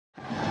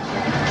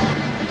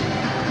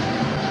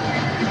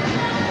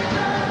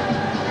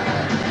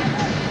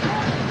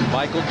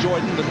Michael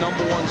Jordan, the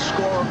 #1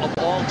 scorer of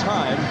all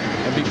time.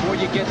 And before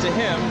you get to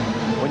him,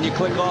 when you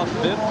click off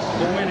fifth,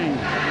 the winning.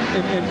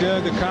 And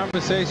Doug, the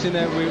conversation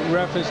that we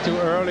referenced to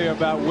earlier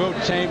about Wilt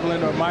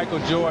Chamberlain or Michael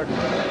Jordan,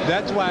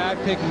 that's why I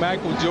picked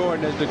Michael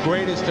Jordan as the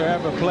greatest to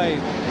ever play,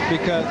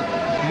 because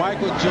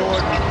Michael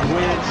Jordan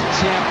wins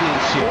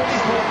championships.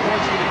 44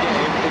 points for the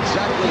game,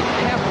 exactly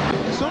half of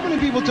it. So many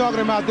people talking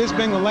about this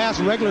being the last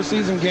regular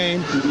season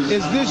game.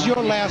 Is this your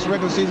last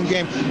regular season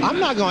game? I'm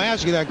not going to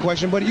ask you that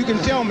question, but you can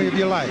tell me if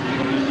you like.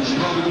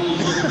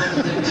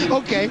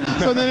 Okay,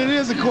 so then it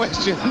is a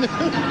question.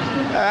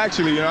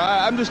 Actually,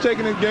 I'm just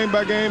taking it game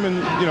by game,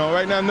 and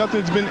right now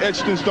nothing's been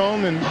etched in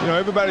stone, and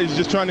everybody's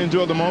just trying to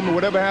enjoy the moment.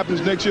 Whatever happens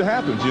next year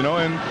happens,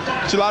 and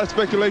it's a lot of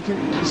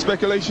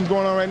speculations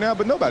going on right now,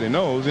 but nobody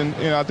knows, and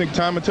I think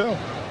time will tell.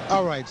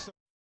 All right.